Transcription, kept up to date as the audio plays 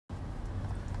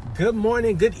Good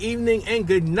morning, good evening, and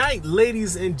good night,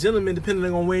 ladies and gentlemen,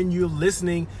 depending on when you're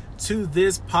listening to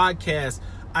this podcast.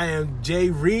 I am Jay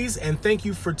Rees, and thank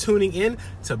you for tuning in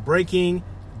to Breaking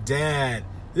Dad.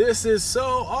 This is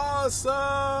so awesome!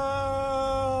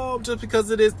 Just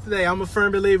because it is today, I'm a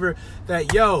firm believer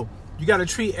that, you got to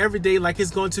treat every day like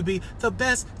it's going to be the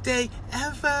best day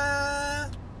ever.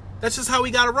 That's just how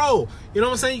we got to roll. You know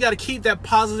what I'm saying? You got to keep that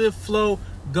positive flow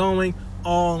going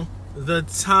all the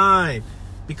time.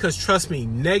 Because trust me,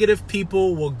 negative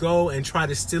people will go and try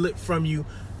to steal it from you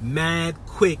mad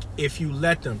quick if you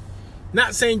let them.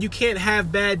 Not saying you can't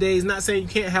have bad days, not saying you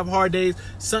can't have hard days.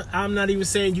 I'm not even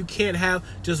saying you can't have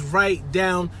just right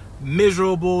down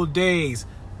miserable days.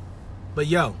 But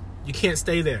you can't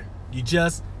stay there. You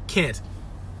just can't.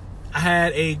 I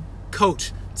had a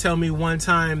coach tell me one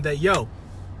time that,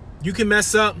 you can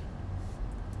mess up.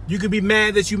 You can be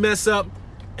mad that you mess up,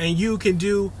 and you can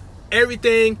do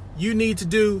everything you need to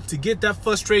do to get that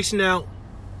frustration out.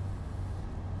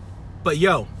 But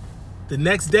the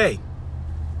next day,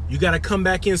 you got to come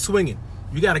back in swinging.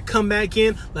 You got to come back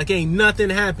in like ain't nothing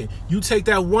happened. You take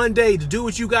that one day to do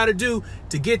what you got to do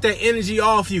to get that energy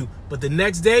off you. But the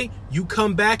next day, you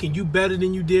come back and you better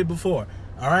than you did before.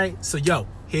 All right? So,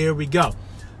 here we go.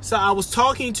 So I was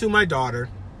talking to my daughter,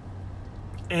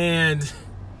 and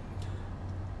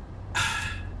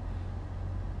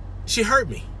she hurt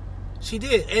me. She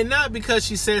did. And not because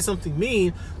she said something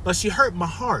mean, but she hurt my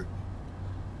heart.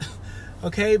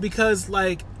 Okay? Because,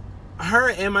 her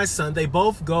and my son, they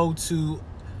both go to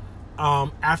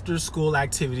after school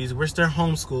activities, which they're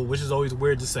homeschooled, which is always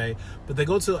weird to say, but they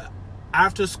go to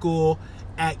after school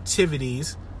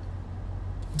activities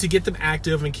to get them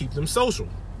active and keep them social.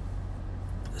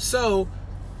 So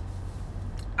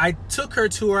I took her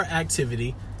to her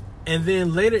activity, and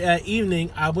then later that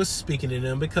evening I was speaking to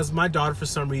them because my daughter, for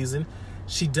some reason,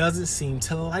 she doesn't seem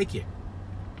to like it.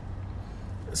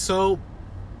 So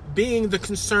being the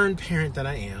concerned parent that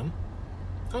I am,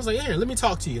 I was like, here, let me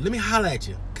talk to you. Let me holler at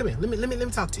you. Come here. Let me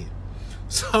talk to you.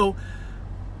 So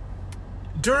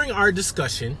during our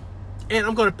discussion, and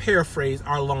I'm going to paraphrase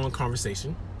our long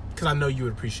conversation because I know you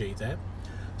would appreciate that.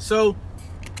 So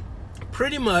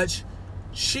pretty much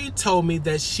she told me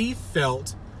that she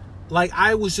felt like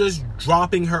I was just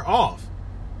dropping her off,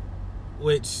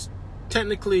 which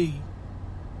technically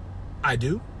I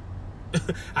do.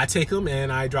 I take them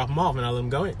and I drop them off and I let them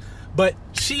go in. But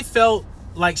she felt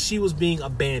like she was being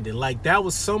abandoned, like that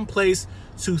was some place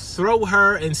to throw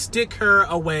her and stick her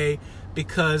away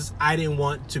because I didn't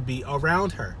want to be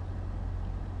around her.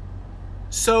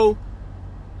 So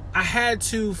I had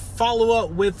to follow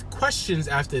up with questions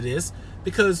after this,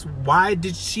 because why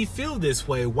did she feel this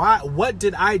way? What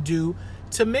did I do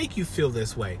to make you feel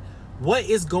this way? What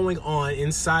is going on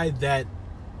inside that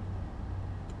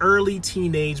early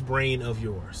teenage brain of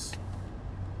yours?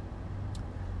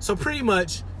 So pretty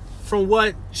much, from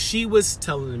what she was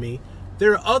telling me,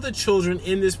 there are other children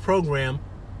in this program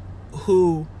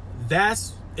who,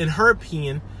 that's, in her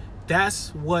opinion,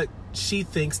 that's what she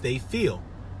thinks they feel.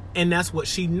 And that's what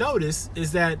she noticed,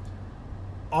 is that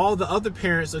all the other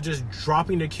parents are just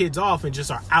dropping their kids off and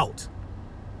just are out.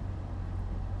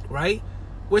 Right?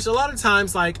 Which a lot of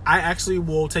times, I actually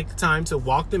will take the time to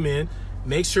walk them in,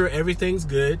 make sure everything's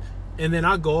good, and then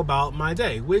I'll go about my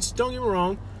day. Which, don't get me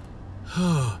wrong,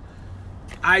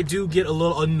 I do get a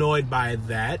little annoyed by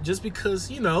that, just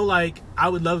because, I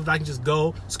would love if I can just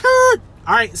go, skirt,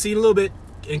 all right, see you in a little bit,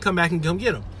 and come back and come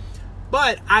get them.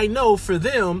 But I know for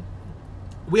them,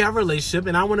 we have a relationship,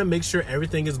 and I want to make sure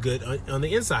everything is good on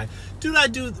the inside. Do I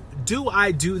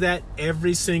do that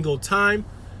every single time?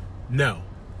 No.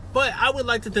 But I would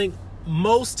like to think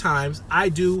most times I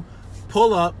do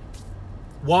pull up,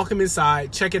 walk them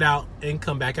inside, check it out, and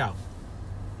come back out.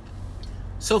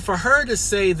 So for her to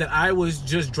say that I was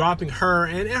just dropping her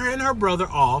and her brother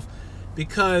off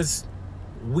because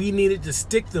we needed to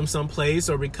stick them someplace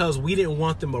or because we didn't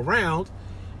want them around,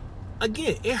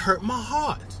 again, it hurt my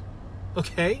heart.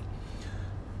 Okay?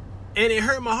 And it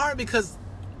hurt my heart because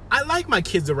I like my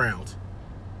kids around.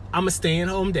 I'm a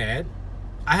stay-at-home dad.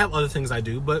 I have other things I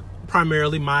do, but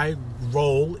primarily my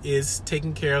role is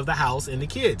taking care of the house and the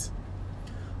kids.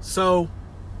 So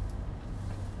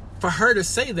for her to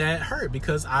say that hurt,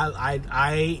 because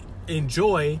I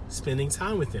enjoy spending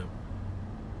time with them.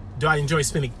 Do I enjoy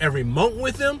spending every moment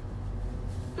with them?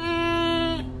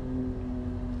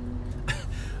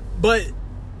 But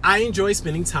I enjoy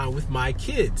spending time with my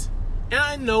kids. And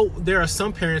I know there are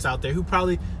some parents out there who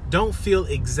probably don't feel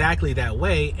exactly that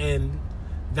way, and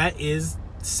that is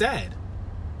sad.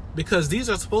 Because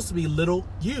these are supposed to be little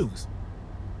yous.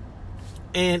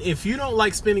 And if you don't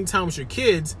like spending time with your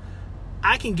kids,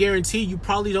 I can guarantee you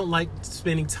probably don't like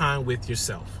spending time with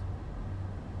yourself.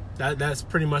 That's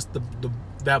pretty much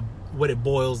that what it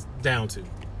boils down to,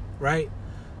 right?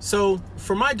 So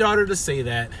for my daughter to say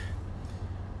that,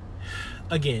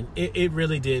 again, it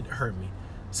really did hurt me.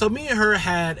 So me and her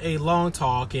had a long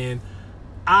talk, and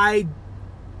I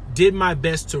did my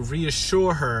best to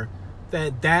reassure her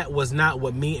that that was not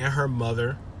what me and her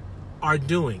mother are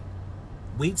doing.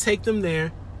 We take them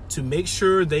there to make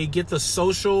sure they get the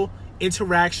social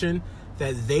interaction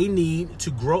that they need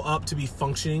to grow up to be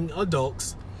functioning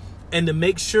adults, and to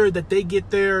make sure that they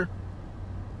get their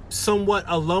somewhat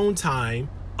alone time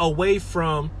away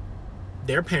from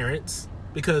their parents.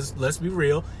 Because let's be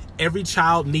real, every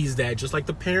child needs that, just like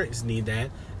the parents need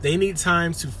that. They need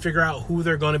time to figure out who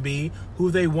they're going to be,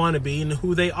 who they want to be, and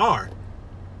who they are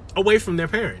away from their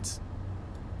parents.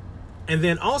 And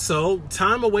then also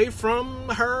time away from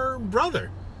her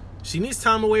brother. She needs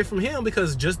time away from him,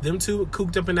 because just them two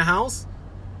cooped up in the house.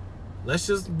 Let's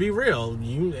just be real.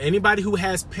 Anybody who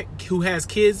has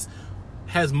kids,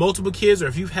 has multiple kids, or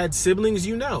if you've had siblings,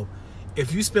 you know,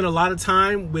 if you spend a lot of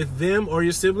time with them or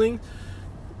your sibling,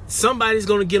 somebody's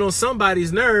going to get on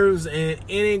somebody's nerves, and it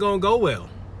ain't going to go well,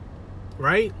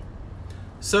 right?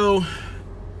 So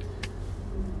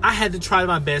I had to try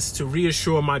my best to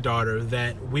reassure my daughter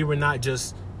that we were not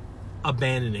just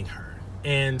abandoning her.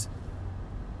 And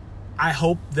I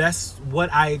hope that's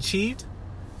what I achieved.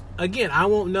 Again, I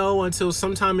won't know until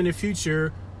sometime in the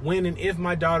future when and if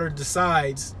my daughter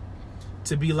decides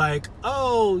to be like,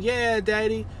 oh, yeah,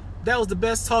 Daddy, that was the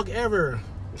best talk ever.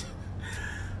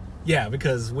 Yeah,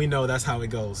 because we know that's how it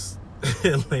goes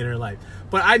later in life.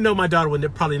 But I know my daughter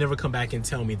would probably never come back and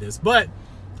tell me this. But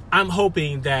I'm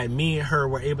hoping that me and her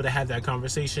were able to have that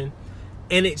conversation,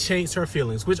 and it changed her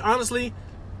feelings. Which, honestly,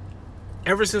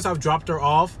 ever since I've dropped her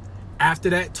off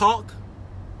after that talk,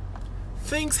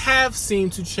 things have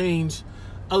seemed to change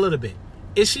a little bit.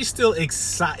 Is she still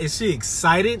excited? Is she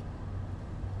excited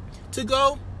to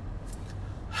go?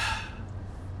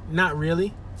 Not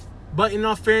really. But in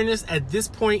all fairness, at this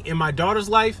point in my daughter's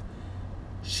life,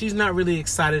 she's not really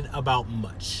excited about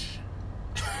much.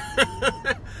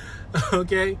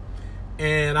 Okay?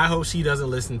 And I hope she doesn't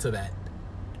listen to that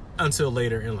until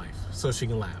later in life, so she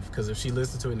can laugh. Because if she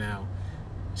listens to it now,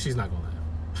 she's not going to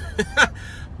laugh.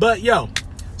 But yo,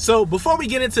 so before we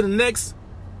get into the next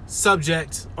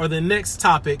subject or the next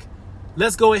topic,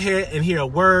 let's go ahead and hear a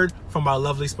word from our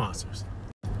lovely sponsors.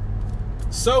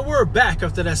 So we're back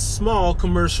after that small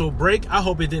commercial break. I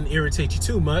hope it didn't irritate you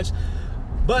too much.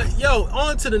 But yo,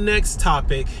 on to the next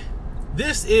topic.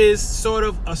 This is sort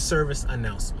of a service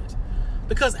announcement.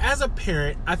 Because as a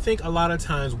parent, I think a lot of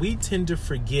times we tend to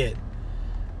forget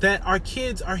that our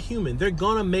kids are human. They're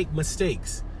going to make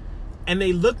mistakes. And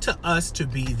they look to us to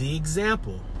be the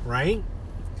example, right?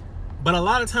 But a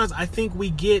lot of times I think we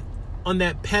get on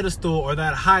that pedestal or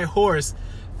that high horse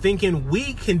thinking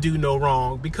we can do no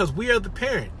wrong because we are the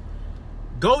parent.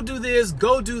 Go do this,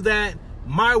 go do that.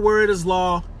 My word is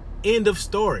law. End of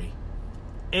story.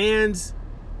 And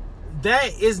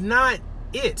that is not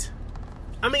it.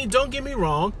 I mean, don't get me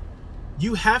wrong.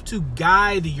 You have to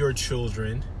guide your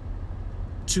children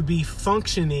to be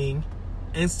functioning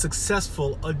and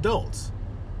successful adults.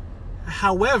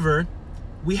 However,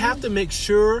 we have to make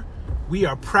sure we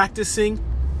are practicing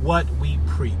what we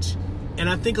preach. And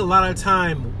I think a lot of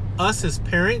time, us as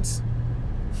parents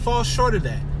fall short of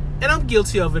that. And I'm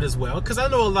guilty of it as well, because I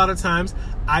know a lot of times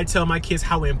I tell my kids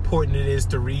how important it is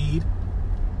to read.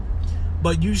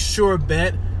 But you sure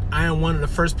bet I am one of the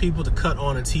first people to cut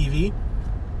on a TV.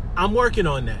 I'm working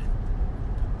on that.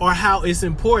 Or how it's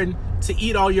important to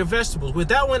eat all your vegetables. With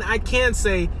that one, I can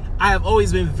say I have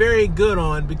always been very good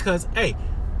on, because, hey,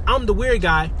 I'm the weird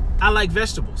guy. I like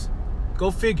vegetables.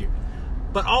 Go figure.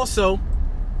 But also,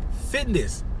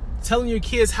 fitness. Telling your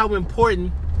kids how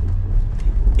important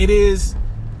it is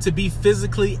to be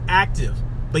physically active.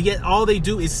 But yet all they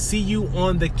do is see you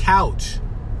on the couch.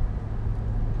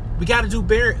 We got to do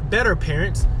better,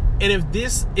 parents. And if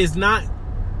this is not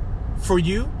for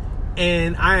you,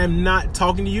 and I am not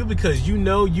talking to you because you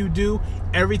know you do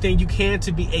everything you can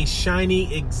to be a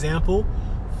shiny example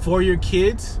for your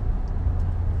kids,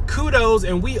 kudos,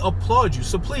 and we applaud you.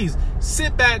 So please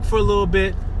sit back for a little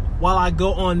bit while I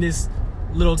go on this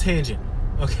little tangent,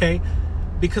 okay?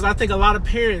 Because I think a lot of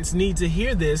parents need to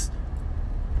hear this,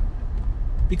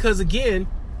 because again,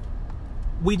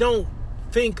 we don't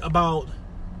think about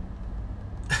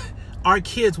our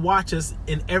kids watch us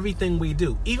in everything we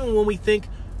do. Even when we think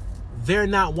they're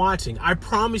not watching, I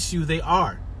promise you they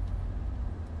are.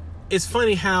 It's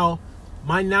funny how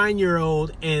my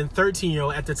 9-year-old and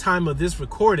 13-year-old at the time of this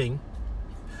recording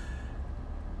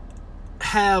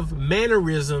have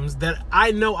mannerisms that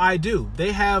I know I do.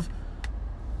 They have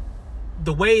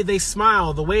the way they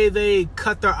smile, the way they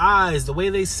cut their eyes, the way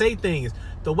they say things,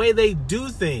 the way they do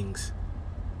things.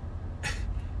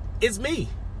 It's me.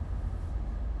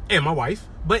 And my wife,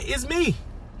 but it's me.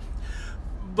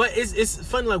 But it's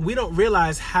funny, like, we don't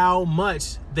realize how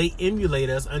much they emulate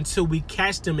us until we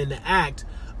catch them in the act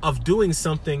of doing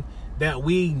something that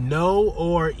we know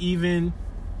or even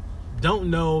don't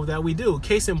know that we do.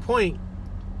 Case in point,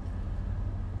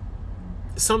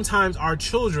 sometimes our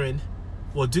children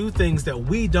will do things that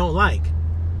we don't like.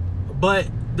 But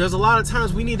there's a lot of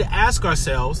times we need to ask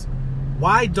ourselves,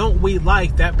 why don't we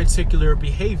like that particular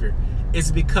behavior?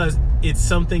 Is it because it's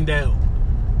something that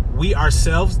we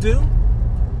ourselves do?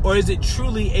 Or is it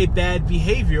truly a bad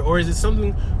behavior? Or is it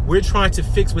something we're trying to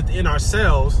fix within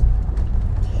ourselves,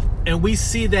 and we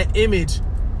see that image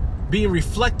being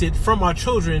reflected from our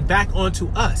children back onto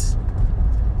us?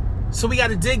 So we got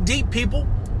to dig deep, people.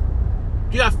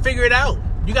 You got to figure it out.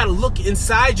 You got to look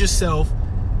inside yourself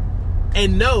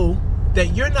and know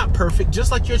that you're not perfect,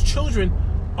 just like your children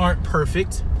aren't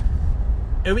perfect.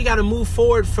 And we got to move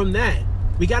forward from that.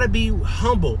 We got to be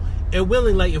humble and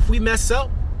willing. Like, if we mess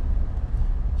up,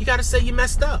 you got to say you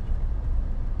messed up.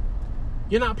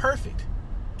 You're not perfect.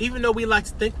 Even though we like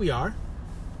to think we are.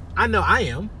 I know I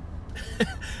am.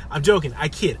 I'm joking. I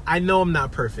kid. I know I'm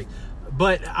not perfect.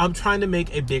 But I'm trying to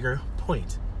make a bigger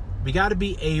point. We got to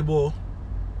be able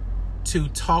to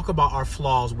talk about our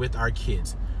flaws with our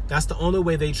kids. That's the only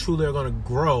way they truly are going to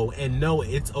grow and know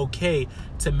it's okay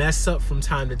to mess up from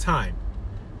time to time.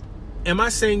 Am I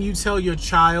saying you tell your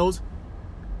child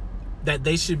that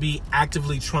they should be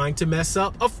actively trying to mess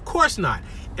up? Of course not.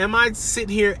 Am I sitting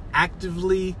here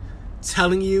actively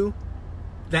telling you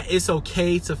that it's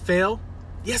okay to fail?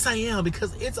 Yes, I am,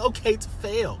 because it's okay to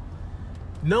fail.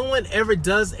 No one ever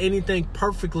does anything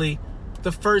perfectly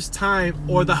the first time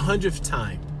or the 100th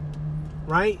time,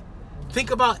 right? Think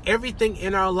about everything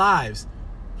in our lives.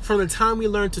 From the time we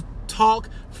learn to talk,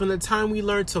 from the time we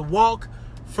learn to walk,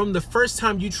 from the first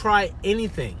time you try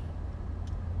anything.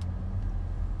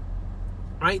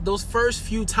 Right? Those first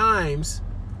few times,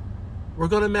 we're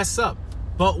going to mess up.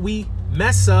 But we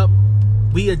mess up,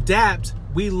 we adapt,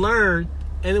 we learn,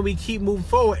 and then we keep moving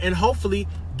forward and hopefully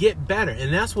get better.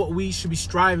 And that's what we should be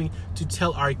striving to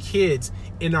tell our kids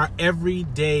in our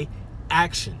everyday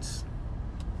actions.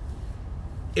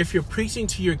 If you're preaching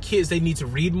to your kids they need to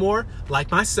read more, like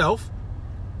myself,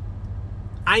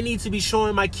 I need to be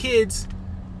showing my kids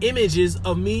images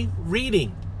of me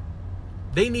reading.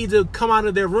 They need to come out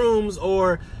of their rooms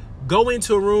or go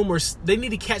into a room, or they need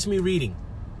to catch me reading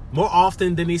more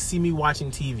often than they see me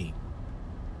watching TV.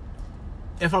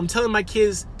 If I'm telling my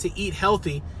kids to eat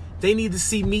healthy, they need to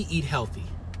see me eat healthy.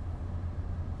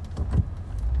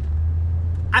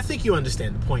 I think you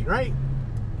understand the point, right?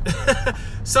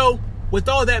 So, with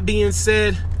all that being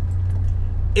said,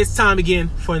 it's time again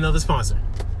for another sponsor.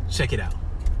 Check it out.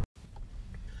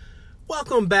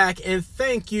 Welcome back, and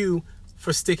thank you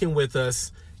for sticking with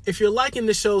us. If you're liking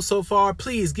the show so far,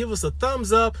 please give us a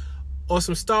thumbs up or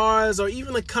some stars or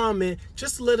even a comment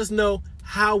just to let us know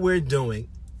how we're doing.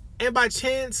 And by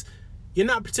chance you're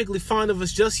not particularly fond of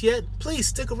us just yet, please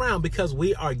stick around because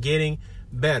we are getting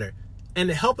better. And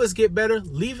to help us get better,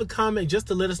 leave a comment just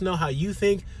to let us know how you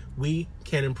think we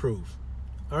can improve.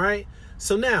 All right?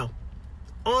 So now,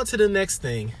 on to the next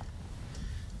thing.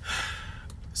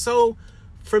 So,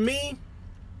 for me,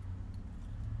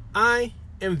 I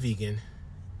am vegan,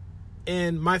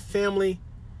 and my family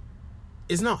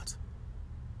is not.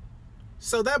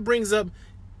 So that brings up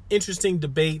interesting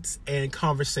debates and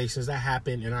conversations that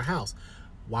happen in our house.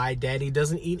 Why daddy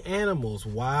doesn't eat animals?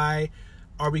 Why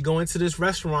are we going to this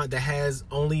restaurant that has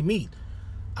only meat?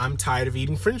 I'm tired of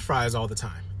eating French fries all the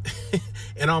time.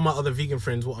 And all my other vegan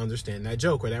friends will understand that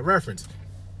joke or that reference.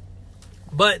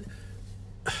 But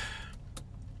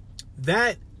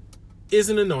that is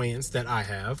an annoyance that I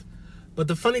have. But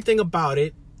the funny thing about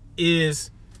it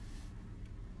is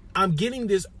I'm getting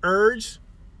this urge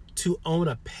to own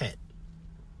a pet.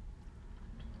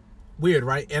 Weird,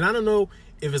 right? And I don't know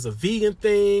if it's a vegan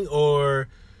thing or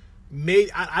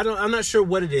maybe I'm not sure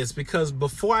what it is, because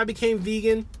before I became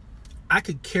vegan, I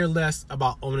could care less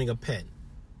about owning a pet.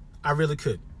 I really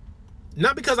could.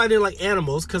 Not because I didn't like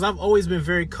animals, because I've always been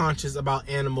very conscious about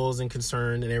animals and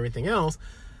concerned and everything else.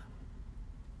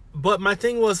 But my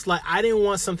thing was, like, I didn't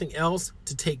want something else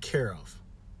to take care of.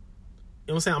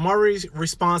 You know what I'm saying? I'm already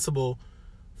responsible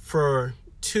for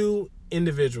 2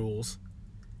 individuals.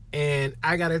 And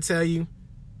I got to tell you,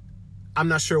 I'm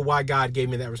not sure why God gave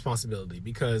me that responsibility,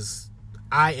 because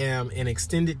I am an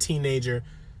extended teenager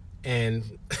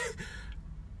and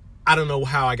I don't know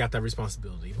how I got that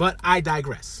responsibility, but I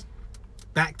digress.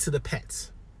 Back to the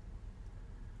pets.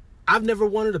 I've never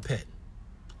wanted a pet.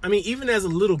 I mean, even as a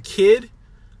little kid,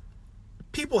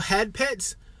 people had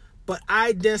pets, but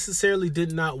I necessarily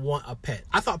did not want a pet.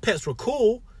 I thought pets were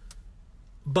cool,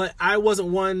 but I wasn't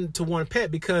one to want a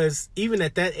pet because even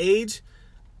at that age,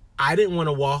 I didn't want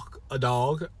to walk a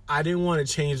dog. I didn't want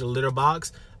to change the litter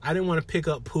box. I didn't want to pick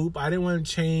up poop. I didn't want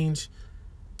to change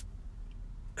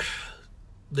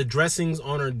the dressings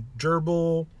on a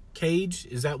gerbil cage.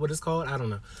 Is that what it's called? I don't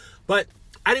know. But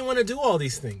I didn't want to do all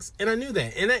these things. And I knew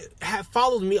that. And it had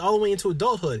followed me all the way into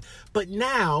adulthood. But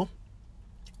now,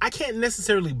 I can't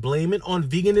necessarily blame it on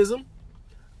veganism.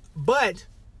 But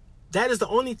that is the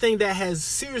only thing that has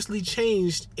seriously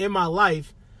changed in my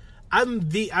life. I've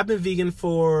been vegan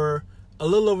for a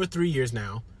little over 3 years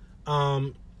now.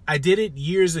 I did it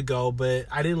years ago, but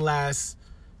I didn't last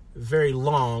very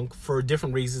long for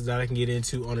different reasons that I can get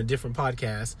into on a different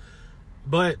podcast.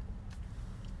 But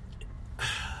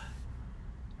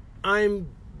I'm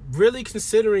really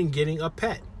considering getting a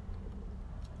pet.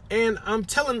 And I'm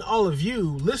telling all of you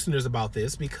listeners about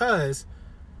this because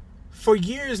for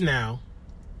years now,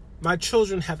 my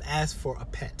children have asked for a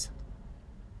pet.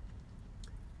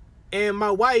 And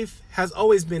my wife has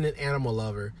always been an animal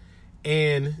lover.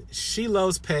 And she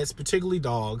loves pets, particularly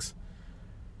dogs.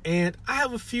 And I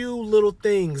have a few little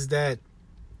things that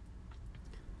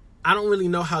I don't really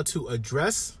know how to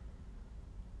address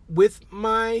with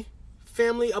my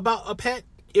family about a pet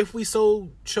if we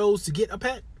so chose to get a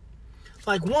pet.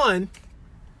 Like, one,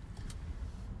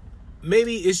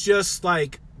 maybe it's just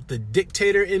like the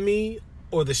dictator in me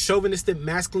or the chauvinistic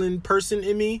masculine person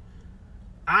in me.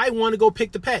 I want to go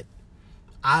pick the pet.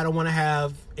 I don't want to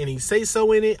have any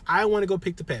say-so in it. I want to go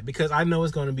pick the pet because I know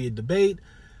it's going to be a debate.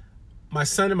 My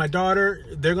son and my daughter,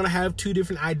 they're going to have two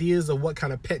different ideas of what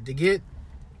kind of pet to get.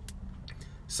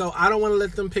 So I don't want to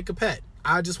let them pick a pet.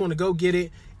 I just want to go get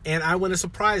it, and I want to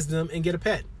surprise them and get a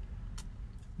pet.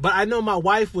 But I know my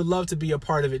wife would love to be a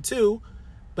part of it too.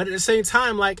 But at the same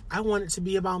time, like, I want it to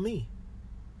be about me.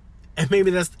 And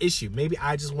maybe that's the issue. Maybe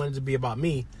I just want it to be about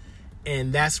me,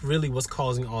 and that's really what's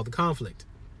causing all the conflict.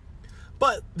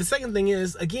 But the second thing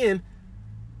is, again,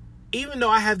 even though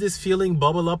I have this feeling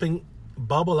bubbling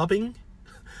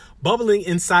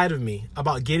inside of me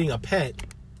about getting a pet,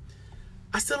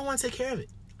 I still don't want to take care of it.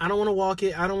 I don't want to walk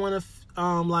it. I don't want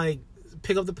to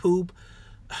pick up the poop.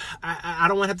 I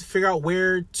don't want to have to figure out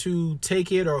where to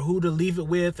take it or who to leave it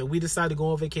with. And we decide to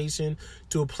go on vacation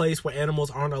to a place where animals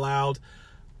aren't allowed.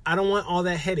 I don't want all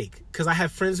that headache because I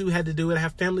have friends who had to do it. I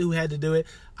have family who had to do it.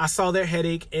 I saw their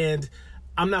headache and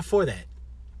I'm not for that.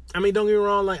 I mean, don't get me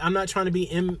wrong. Like, I'm not trying to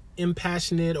be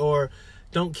impassionate or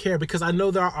don't care because I know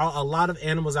there are a lot of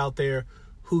animals out there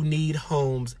who need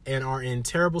homes and are in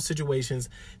terrible situations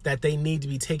that they need to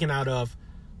be taken out of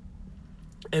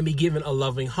and be given a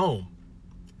loving home.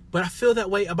 But I feel that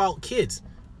way about kids.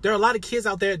 There are a lot of kids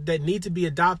out there that need to be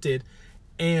adopted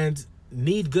and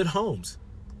need good homes.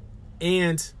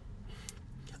 And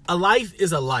a life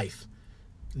is a life.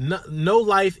 No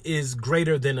life is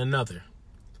greater than another.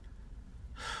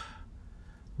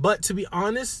 But to be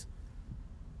honest,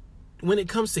 when it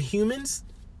comes to humans,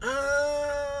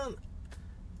 I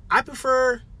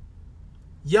prefer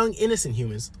young, innocent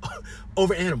humans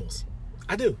over animals.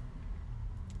 I do.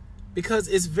 Because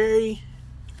it's very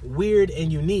weird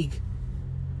and unique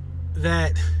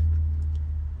that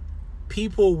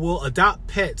people will adopt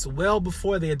pets well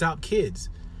before they adopt kids.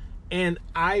 And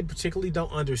I particularly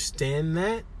don't understand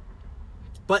that.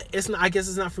 But I guess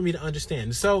it's not for me to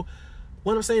understand. So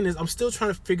what I'm saying is I'm still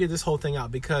trying to figure this whole thing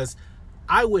out because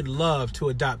I would love to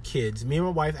adopt kids. Me and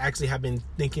my wife actually have been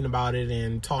thinking about it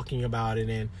and talking about it,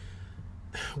 and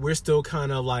we're still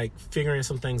kind of like figuring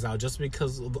some things out just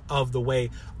because of the way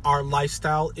our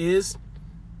lifestyle is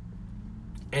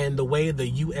and the way the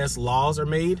U.S. laws are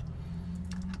made.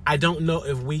 I don't know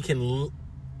if we can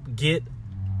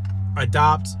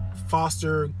adopt,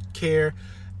 foster care.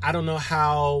 I don't know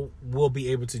how we'll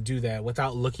be able to do that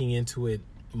without looking into it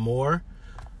more.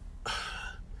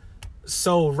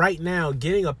 So right now,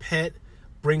 getting a pet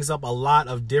brings up a lot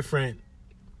of different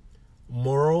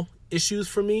moral issues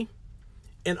for me.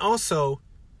 And also,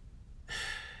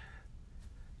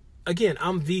 again,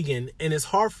 I'm vegan, and it's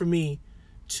hard for me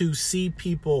to see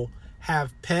people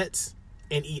have pets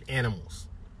and eat animals.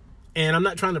 And I'm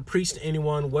not trying to preach to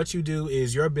anyone. What you do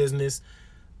is your business.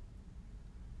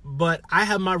 But I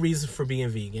have my reasons for being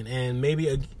vegan, and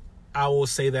maybe I will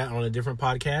say that on a different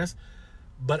podcast.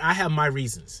 But I have my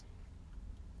reasons.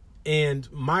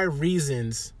 And my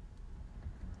reasons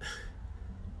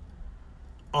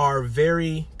are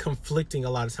very conflicting a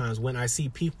lot of times when I see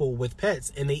people with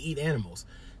pets and they eat animals.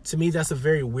 To me, that's a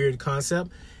very weird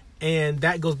concept. And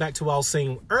that goes back to what I was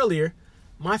saying earlier.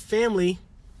 My family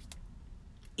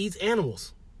eats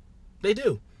animals. They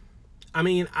do. I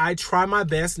mean, I try my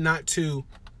best not to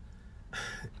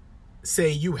say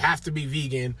you have to be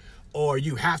vegan or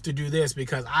you have to do this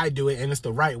because I do it and it's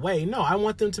the right way. No, I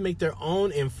want them to make their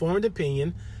own informed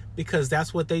opinion because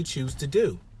that's what they choose to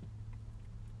do.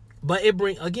 But it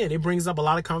brings up a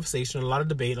lot of conversation, a lot of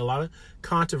debate, a lot of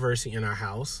controversy in our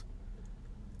house.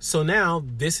 So now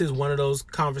this is one of those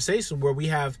conversations where we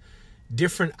have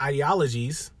different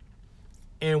ideologies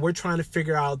and we're trying to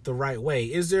figure out the right way.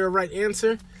 Is there a right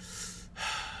answer?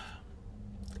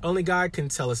 Only God can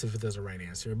tell us if there's a right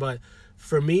answer. But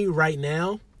for me right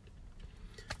now,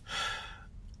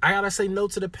 I gotta say no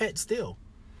to the pet still.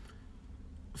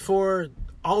 For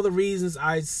all the reasons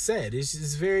I said.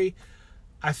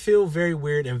 I feel very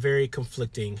weird and very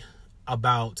conflicting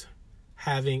about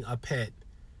having a pet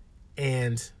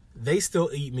and they still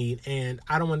eat meat and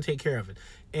I don't want to take care of it.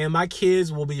 And my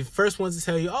kids will be the first ones to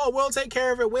tell you, oh, we'll take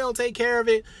care of it. We'll take care of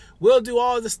it. We'll do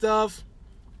all the stuff.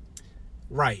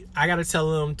 Right. I got to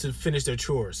tell them to finish their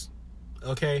chores.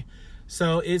 Okay.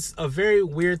 So it's a very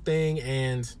weird thing.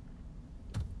 And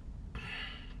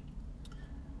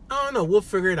I don't know. We'll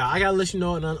figure it out. I got to let you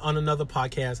know on another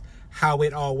podcast how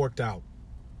it all worked out.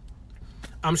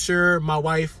 I'm sure my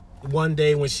wife one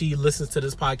day when she listens to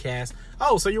this podcast,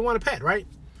 oh, so you want a pet, right?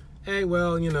 Hey,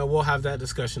 well, we'll have that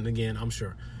discussion again, I'm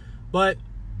sure. But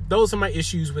those are my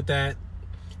issues with that.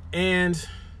 And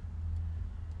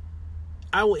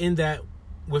I will end that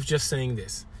with just saying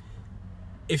this.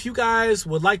 If you guys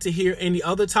would like to hear any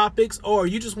other topics or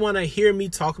you just want to hear me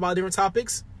talk about different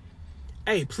topics,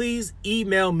 hey, please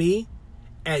email me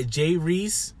at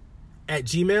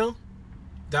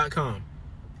jayreese@gmail.com.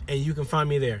 And you can find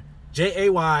me there.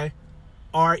 JAYREACE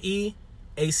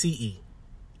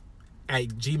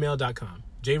 @gmail.com.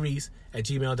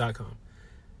 jreese@gmail.com.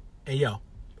 And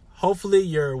hopefully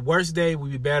your worst day will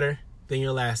be better than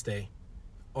your last day.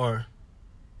 Or,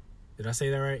 did I say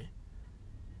that right?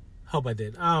 Hope I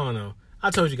did. I don't know. I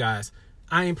told you guys,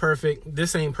 I ain't perfect.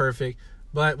 This ain't perfect.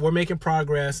 But we're making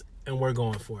progress and we're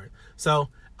going for it. So,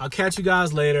 I'll catch you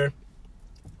guys later.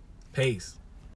 Peace.